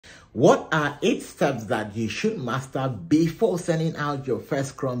What are 8 steps that you should master before sending out your first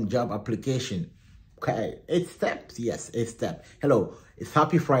Scrum job application? Okay, 8 steps. Yes, 8 steps. Hello, it's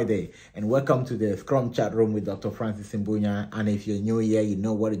Happy Friday and welcome to the Scrum Chat Room with Dr. Francis Mbunya. And if you're new here, you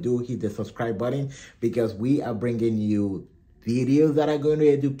know what to do. Hit the subscribe button because we are bringing you videos that are going to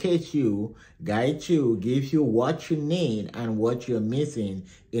educate you, guide you, give you what you need and what you're missing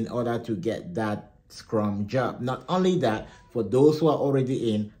in order to get that Scrum job. Not only that, for those who are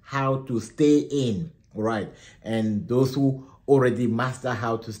already in, how to stay in, right? And those who already master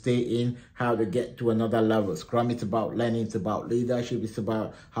how to stay in, how to get to another level. Scrum is about learning, it's about leadership, it's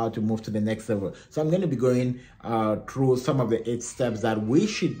about how to move to the next level. So I'm going to be going through some of the 8 steps that we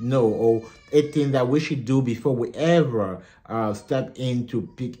should know, or 8 things that we should do before we ever step in to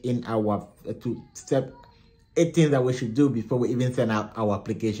pick in our, 8 things that we should do before we even send out our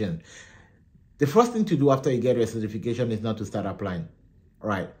application. The first thing to do after you get your certification is not to start applying,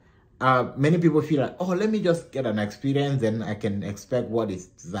 right? Many people feel like, oh, let me just get an experience, then I can expect what it's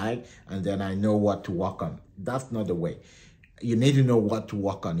like, and then I know what to work on. That's not the way. You need to know what to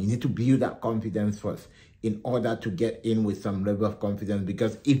work on. You need to build that confidence first in order to get in with some level of confidence,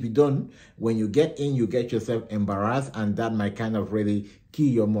 because if you don't, when you get in, you get yourself embarrassed, and that might kind of really kill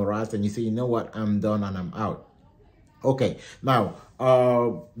your morale, and you say, you know what, I'm done and I'm out. Okay, now,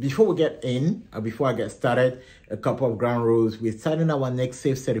 before we get in, before I get started, a couple of ground rules. We're starting our next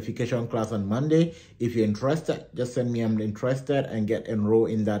SAFe certification class on Monday. If you're interested, just send me I'm interested and get enrolled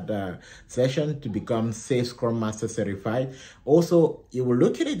in that session to become SAFe Scrum Master Certified. Also, you will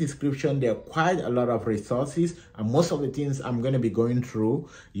look at the description. There are quite a lot of resources, and most of the things I'm going to be going through,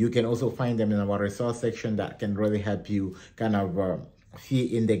 you can also find them in our resource section that can really help you kind of fill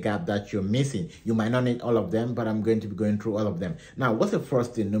in the gap that you're missing. You might not need all of them, but I'm going to be going through all of them. Now, what's the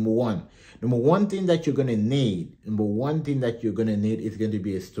first thing? Number one thing that you're going to need, is going to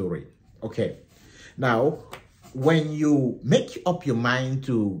be a story. Okay. Now, when you make up your mind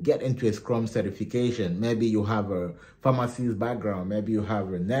to get into a Scrum certification, maybe you have a pharmacist background, maybe you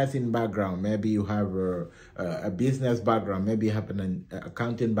have a nursing background, maybe you have a business background, maybe you have an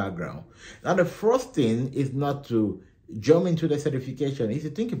accounting background. Now, the first thing is not to jump into the certification, is to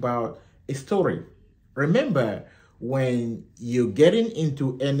think about a story. Remember, when you're getting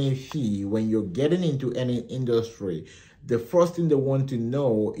into any field, when you're getting into any industry, the first thing they want to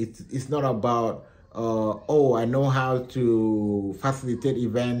know is it's not about oh, I know how to facilitate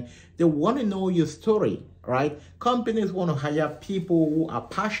event. They want to know your story, right? Companies want to hire people who are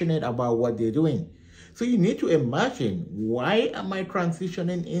passionate about what they're doing. So you need to imagine, why am I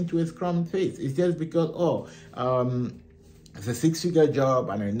transitioning into a Scrum phase? It's just because, oh, it's a 6-figure job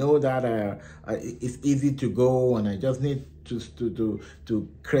and I know that it's easy to go and I just need to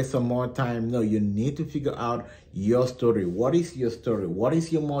create some more time. No, you need to figure out your story. What is your story? What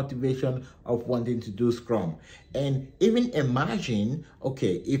is your motivation of wanting to do Scrum? And even imagine,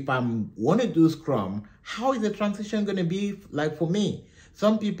 okay, if I want to do Scrum, how is the transition going to be like for me?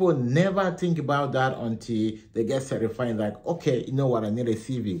 Some people never think about that until they get certified, like, okay, you know what, I need a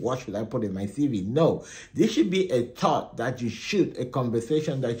CV. What should I put in my CV? No, this should be a thought that you should, a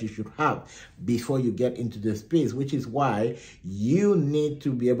conversation that you should have before you get into the space, which is why you need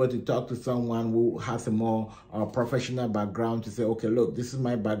to be able to talk to someone who has a more professional background to say, okay, look, this is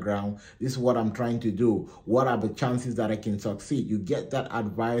my background. This is what I'm trying to do. What are the chances that I can succeed? You get that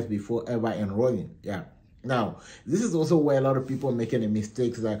advice before ever enrolling. Yeah. Now, this is also where a lot of people are making a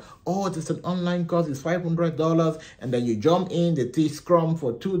mistake, like, oh, it's an online course, it's $500, and then you jump in, they teach Scrum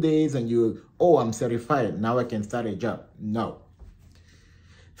for 2 days, and you, oh, I'm certified, now I can start a job. No.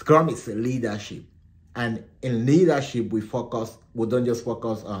 Scrum is a leadership, and in leadership, we don't just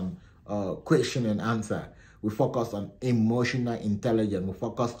focus on question and answer. We focus on emotional intelligence. We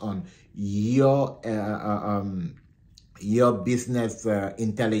focus on your business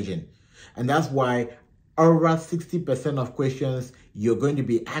intelligence, and that's why over 60% of questions you're going to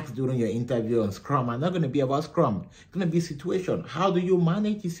be asked during your interview on Scrum are not going to be about Scrum. It's going to be situation. How do you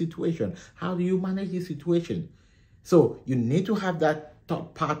manage the situation? How do you manage the situation? So you need to have that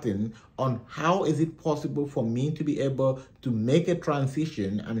thought pattern on how is it possible for me to be able to make a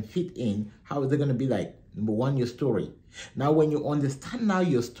transition and fit in. How is it going to be like? Number one, your story. Now, when you understand now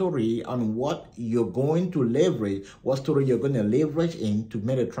your story on what you're going to leverage, what story you're going to leverage in to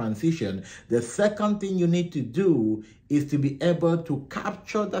make a transition, the second thing you need to do is to be able to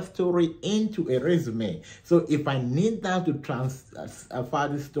capture that story into a resume. So if I need now to transfer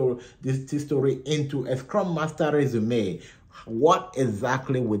this story into a Scrum Master resume, what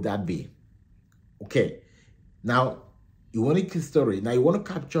exactly would that be? Okay, now you want to keep story. Now you want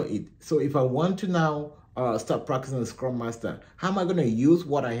to capture it. So if I want to now start practicing Scrum Master? How am I going to use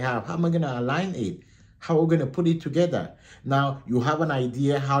what I have? How am I going to align it? How are we going to put it together? Now, you have an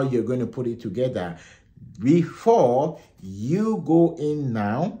idea how you're going to put it together before you go in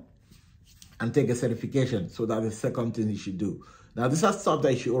now and take a certification. So that's the second thing you should do. Now, this is stuff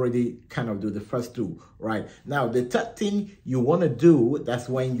that you should already kind of do, the first two, right? Now, the third thing you want to do, that's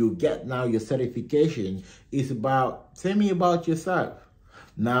when you get now your certification, is about, tell me about yourself.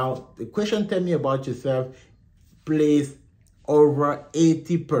 Now, the question, tell me about yourself, plays over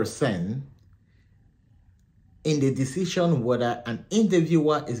 80% in the decision whether an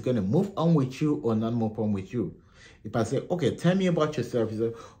interviewer is going to move on with you or not move on with you. If I say, okay, tell me about yourself, you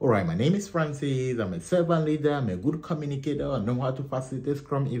say, all right, my name is Francis, I'm a servant leader, I'm a good communicator, I know how to facilitate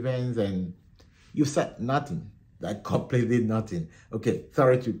Scrum events, and you said nothing, like completely nothing. Okay,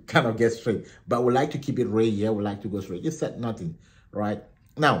 sorry to kind of get straight, but we like to keep it real here, we like to go straight. You said nothing, right?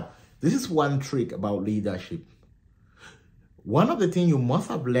 Now, this is one trick about leadership. One of the things you must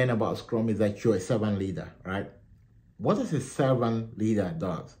have learned about Scrum is that you're a servant leader, right? What does a servant leader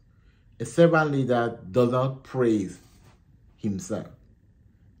do? A servant leader does not praise himself.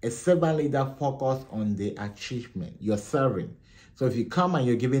 A servant leader focuses on the achievement. You're serving. So if you come and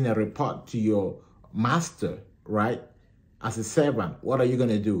you're giving a report to your master, right, as a servant, what are you going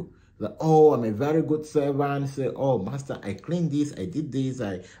to do? Like, oh, I'm a very good servant. Say, oh, master, I cleaned this, I did this,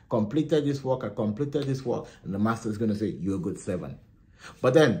 I completed this work, I completed this work. And the master is going to say, you're a good servant.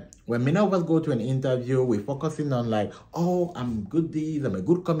 But then, when many of us go to an interview, we're focusing on like, oh, I'm good this, I'm a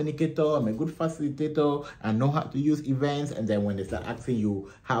good communicator, I'm a good facilitator, I know how to use events. And then when they start asking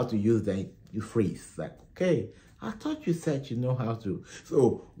you how to use them, you freeze. Like, okay, I thought you said you know how to.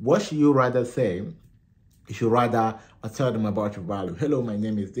 So what should you rather say? You should rather tell them about your value. Hello, my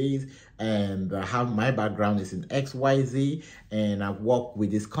name is this, and I have my background is in XYZ, and I've worked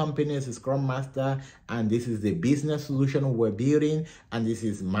with this company as a Scrum Master, and this is the business solution we're building, and this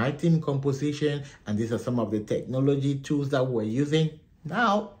is my team composition, and these are some of the technology tools that we're using.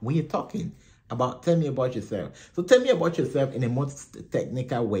 Now we're talking about, tell me about yourself. So tell me about yourself in a most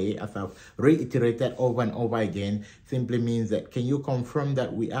technical way, as I've reiterated over and over again, simply means that can you confirm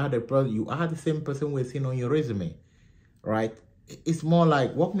that you are the same person we're seeing on your resume, right? It's more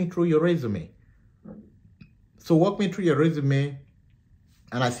like, walk me through your resume. So walk me through your resume.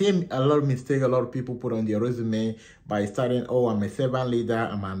 And I see a lot of mistakes a lot of people put on their resume by starting, oh, I'm a servant leader,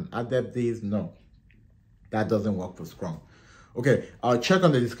 I'm an adept this. No, that doesn't work for Scrum. Okay, I'll check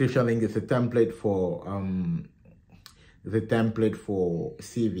on the description link. It's a template for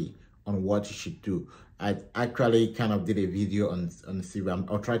CV on what you should do. I actually kind of did a video on CV.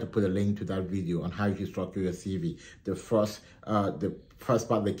 I'll try to put a link to that video on how you structure your CV. The first part,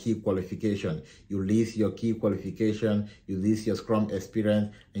 the key qualification. You list your key qualification, you list your Scrum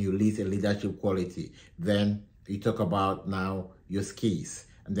experience, and you list a leadership quality. Then you talk about now your skills.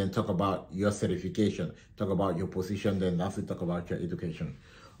 And then talk about your certification, talk about your position, then lastly talk about your education.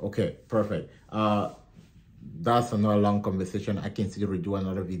 Okay, perfect. That's another long conversation. I can still redo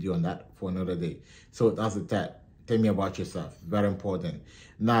another video on that for another day. So that's the third. Tell me about yourself. Very important.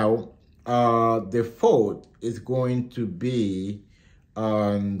 Now, the fourth is going to be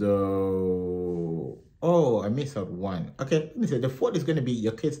on the, oh, I missed out one. Okay, let me say the fourth is going to be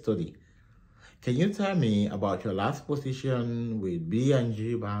your case study. Can you tell me about your last position with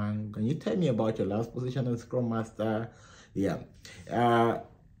B&G Bank? Can you tell me about your last position as Scrum Master? Yeah. A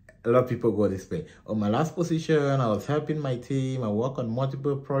lot of people go this way. On my last position, I was helping my team. I work on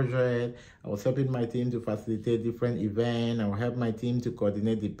multiple projects. I was helping my team to facilitate different events. I will help my team to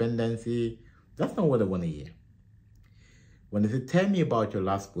coordinate dependency. That's not what I want to hear. When they say, tell me about your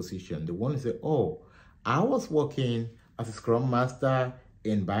last position, they want to say, oh, I was working as a Scrum Master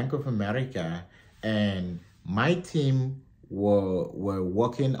in Bank of America, and my team were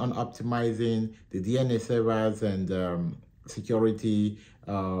working on optimizing the DNS servers and security,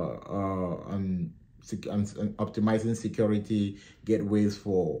 on optimizing security gateways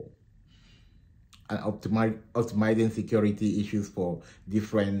for optimizing security issues for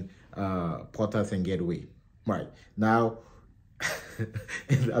different portals and gateway. Right now,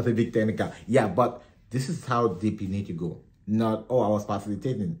 that's a big technical. Yeah, but this is how deep you need to go. Not, oh, I was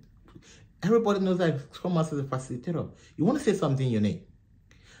facilitating. Everybody knows that Scrum Master is a facilitator. You want to say something unique.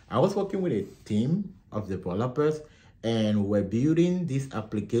 I was working with a team of developers, and we're building this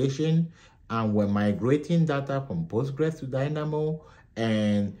application, and we're migrating data from Postgres to Dynamo,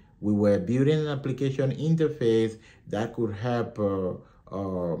 and we were building an application interface that could help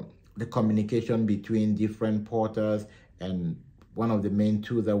the communication between different portals. And one of the main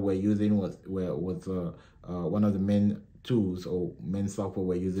tools that we're using was one of the main tools or main software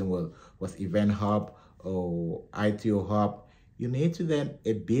we're using was Event Hub or ITO hub, you need to learn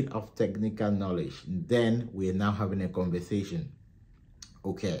a bit of technical knowledge. Then we're now having a conversation.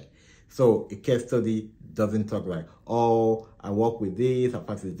 Okay, so a case study doesn't talk like, oh, I work with this, I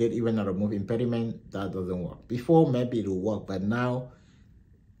facilitate even a remove impediment. That doesn't work. Before, maybe it will work, but now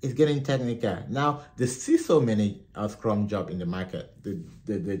it's getting technical. Now, they see so many Scrum jobs in the market.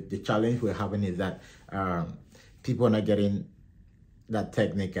 The challenge we're having is that people are not getting that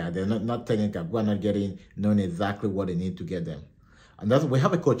technical. They're not technical. People are not getting known exactly what they need to get them. And that's, we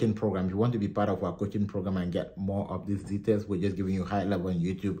have a coaching program. If you want to be part of our coaching program and get more of these details, we're just giving you high level on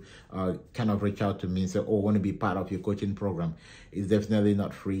YouTube. Kind of reach out to me and say, oh, I want to be part of your coaching program. It's definitely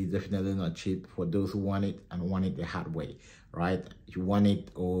not free, definitely not cheap for those who want it and want it the hard way, right? You want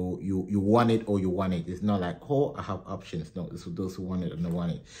it or you want it or you want it. It's not like, oh, I have options. No, it's for those who want it and don't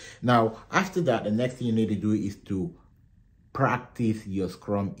want it. Now, after that, the next thing you need to do is to practice your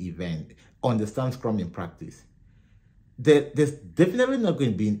Scrum event. Understand Scrum in practice. There's definitely not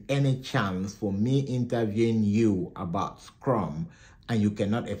going to be any chance for me interviewing you about Scrum and you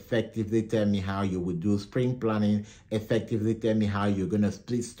cannot effectively tell me how you would do sprint planning, effectively tell me how you're going to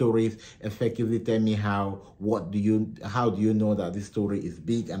split stories, effectively tell me how do you know that this story is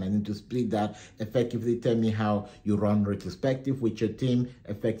big and I need to split that, effectively tell me how you run retrospective with your team,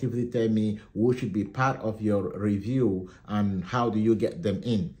 effectively tell me who should be part of your review and how do you get them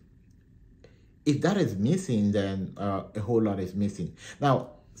in. If that is missing, then a whole lot is missing.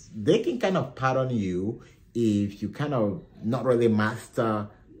 Now, they can kind of pardon you if you kind of not really master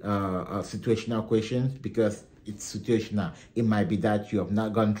situational questions because it's situational. It might be that you have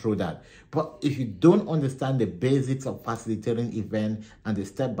not gone through that. But if you don't understand the basics of facilitating event and the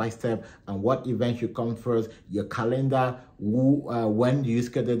step-by-step and what event should come first, your calendar, when do you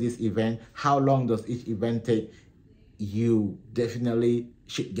schedule this event, how long does each event take, you definitely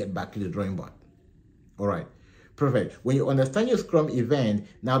should get back to the drawing board. All right, perfect. When you understand your Scrum event,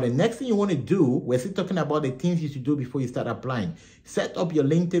 now the next thing you want to do, we're still talking about the things you should do before you start applying. Set up your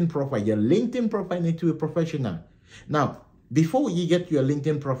LinkedIn profile. Your LinkedIn profile needs to be professional. Now, before you get to your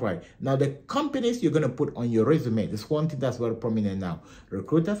LinkedIn profile, now the companies you're going to put on your resume, this one thing that's very prominent now.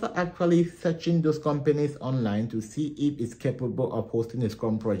 Recruiters are actually searching those companies online to see if it's capable of hosting a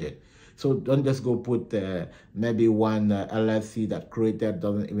Scrum project. So don't just go put maybe one LLC that created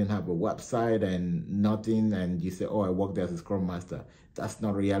doesn't even have a website and nothing, and you say, oh, I work there as a Scrum Master. That's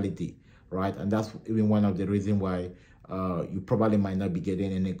not reality, right? And that's even one of the reasons why you probably might not be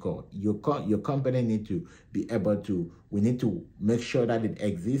getting any call. Your company need to be able to, we need to make sure that it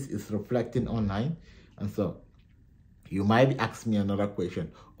exists, it's reflecting online. And so you might ask me another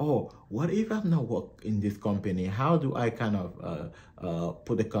question. Oh, what if I'm not working in this company? How do I kind of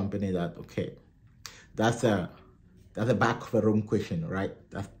put the company that, okay, that's a back of the room question, right?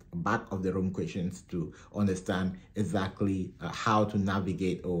 That's back of the room questions to understand exactly how to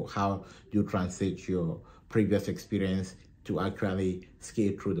navigate or how you translate your previous experience to actually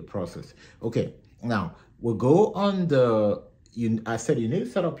scale through the process. Okay, now we'll go on the, I said you need to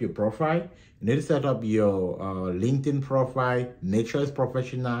set up your profile. You need to set up your LinkedIn profile, make sure it's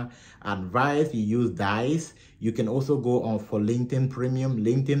professional. Advise you use DICE. You can also go on for LinkedIn Premium.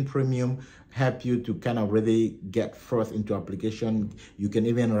 LinkedIn Premium help you to kind of really get first into application. You can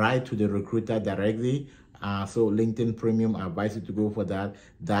even write to the recruiter directly. So LinkedIn Premium, I advise you to go for that.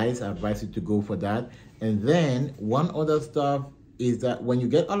 DICE, I advise you to go for that. And then one other stuff is that when you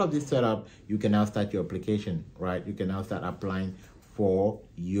get all of this set up, you can now start your application, right? You can now start applying for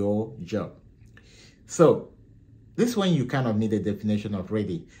your job. So this one you kind of need a definition of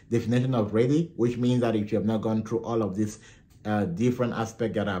ready. Definition of ready, which means that if you have not gone through all of these different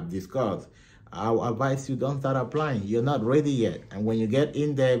aspects that I've discussed, I'll advise you don't start applying. You're not ready yet. And when you get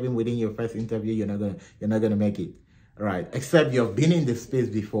in there, even within your first interview, you're not gonna make it. Right, except you've been in the space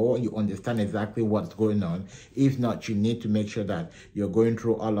before, you understand exactly what's going on. If not, you need to make sure that you're going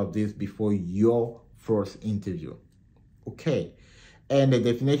through all of this before your first interview. Okay, and the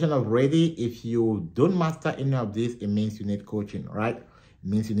definition of ready, if you don't master any of this, it means you need coaching, right? It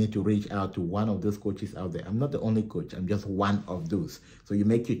means you need to reach out to one of those coaches out there. I'm not the only coach, I'm just one of those. So you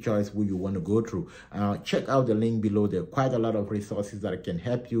make your choice who you want to go through. Check out the link below. There are quite a lot of resources that can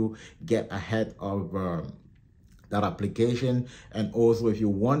help you get ahead of that application. And also if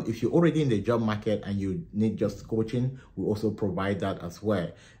you're already in the job market and you need just coaching, we also provide that as well.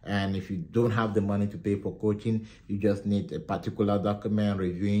 And if you don't have the money to pay for coaching, you just need a particular document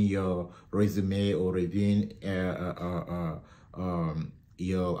reviewing your resume or reviewing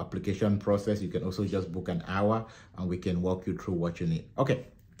your application process, you can also just book an hour and we can walk you through what you need. Okay,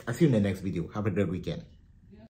 I'll see you in the next video. Have a great weekend.